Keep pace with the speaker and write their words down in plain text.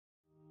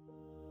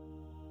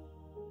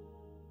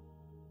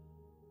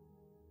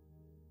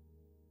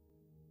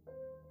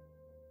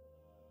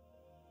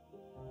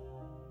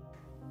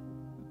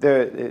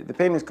The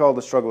painting is called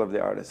The Struggle of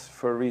the Artist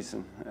for a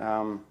reason,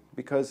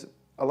 because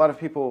a lot of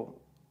people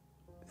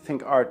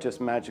think art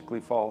just magically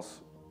falls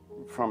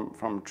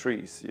from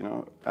trees, you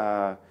know,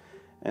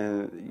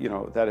 and you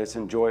know that it's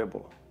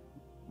enjoyable.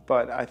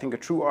 But I think a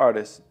true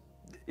artist,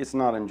 it's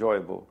not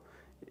enjoyable.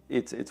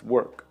 It's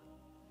work,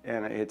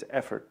 and it's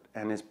effort,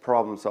 and it's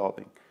problem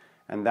solving,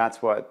 and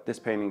that's what this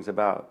painting's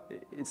about.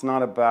 It's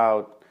not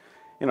about,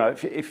 you know,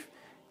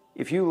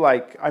 if you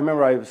like, I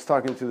remember I was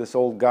talking to this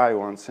old guy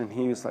once, and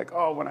he was like,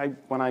 "Oh,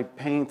 when I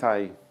paint,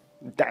 I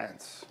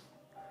dance."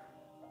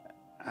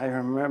 I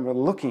remember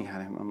looking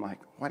at him. I'm like,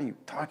 "What are you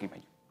talking about?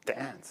 You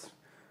dance?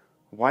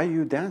 Why are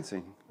you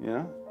dancing? You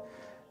know,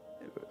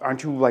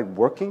 aren't you like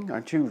working?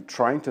 Aren't you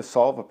trying to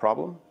solve a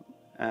problem?"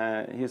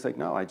 He's like,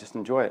 "No, I just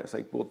enjoy it." It's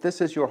like, well,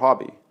 this is your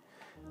hobby.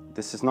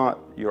 This is not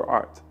your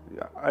art.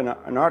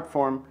 An art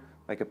form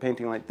like a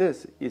painting like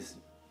this is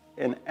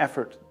an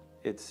effort.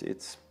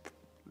 It's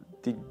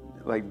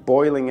like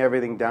boiling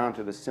everything down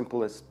to the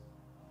simplest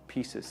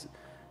pieces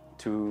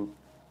to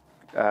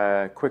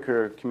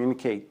quicker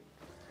communicate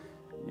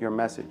your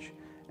message.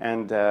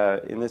 And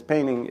in this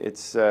painting,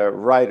 it's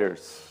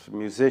writers,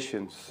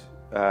 musicians,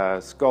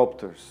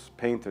 sculptors,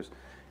 painters.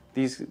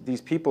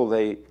 These people,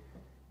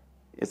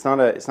 it's not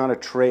a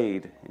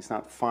trade. It's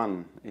not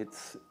fun.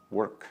 It's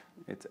work.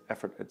 It's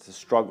effort. It's a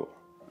struggle.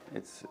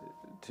 It's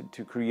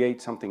to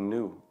create something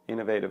new,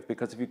 innovative.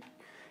 Because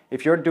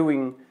if you're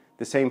doing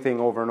the same thing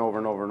over and over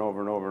and over and over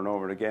and over and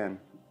over again,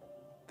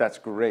 that's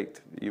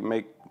great. You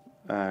make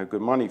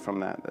good money from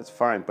that. That's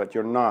fine. But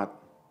you're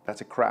not.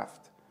 That's a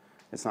craft.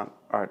 It's not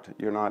art.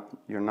 You're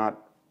not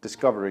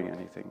discovering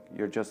anything.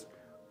 You're just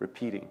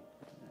repeating,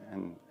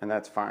 and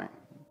that's fine.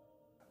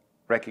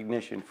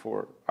 Recognition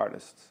for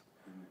artists,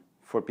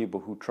 for people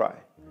who try.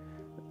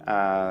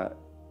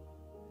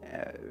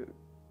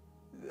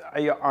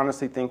 I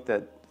honestly think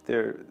that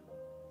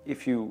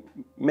if you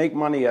make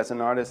money as an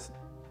artist,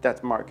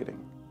 that's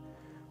marketing.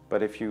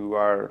 But if you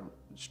are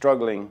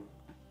struggling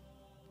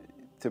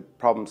to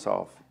problem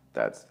solve,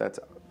 that's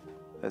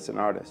an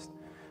artist.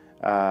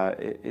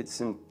 It's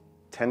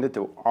intended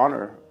to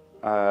honor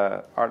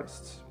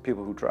artists,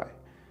 people who try.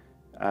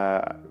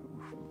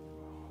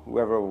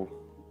 Whoever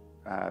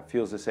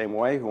feels the same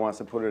way, who wants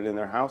to put it in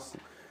their house,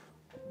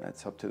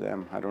 that's up to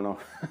them. I don't know.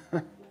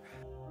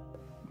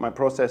 My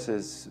process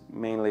is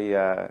mainly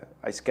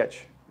I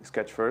sketch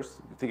first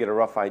to get a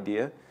rough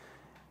idea,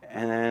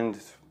 and then,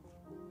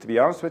 to be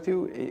honest with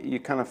you, you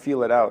kind of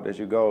feel it out as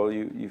you go.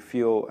 You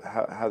feel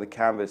how the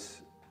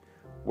canvas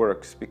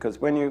works, because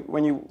when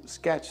you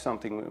sketch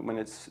something, when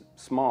it's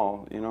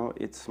small, you know,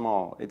 it's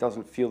small. It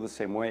doesn't feel the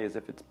same way as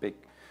if it's big.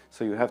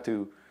 So you have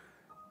to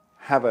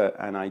have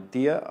an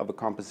idea of a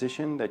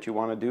composition that you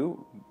want to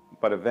do,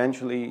 but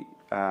eventually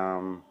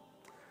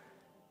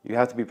you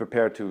have to be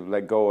prepared to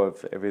let go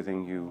of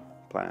everything you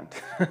planned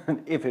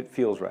if it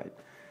feels right.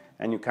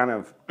 And you kind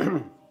of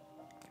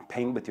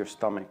paint with your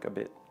stomach a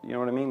bit. You know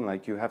what I mean?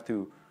 Like, you have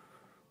to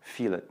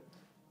feel it,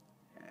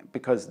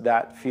 because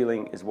that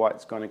feeling is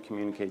what's going to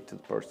communicate to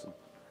the person.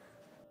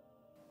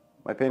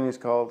 My painting is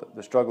called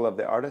The Struggle of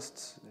the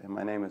Artists, and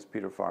my name is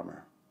Peter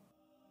Farmer.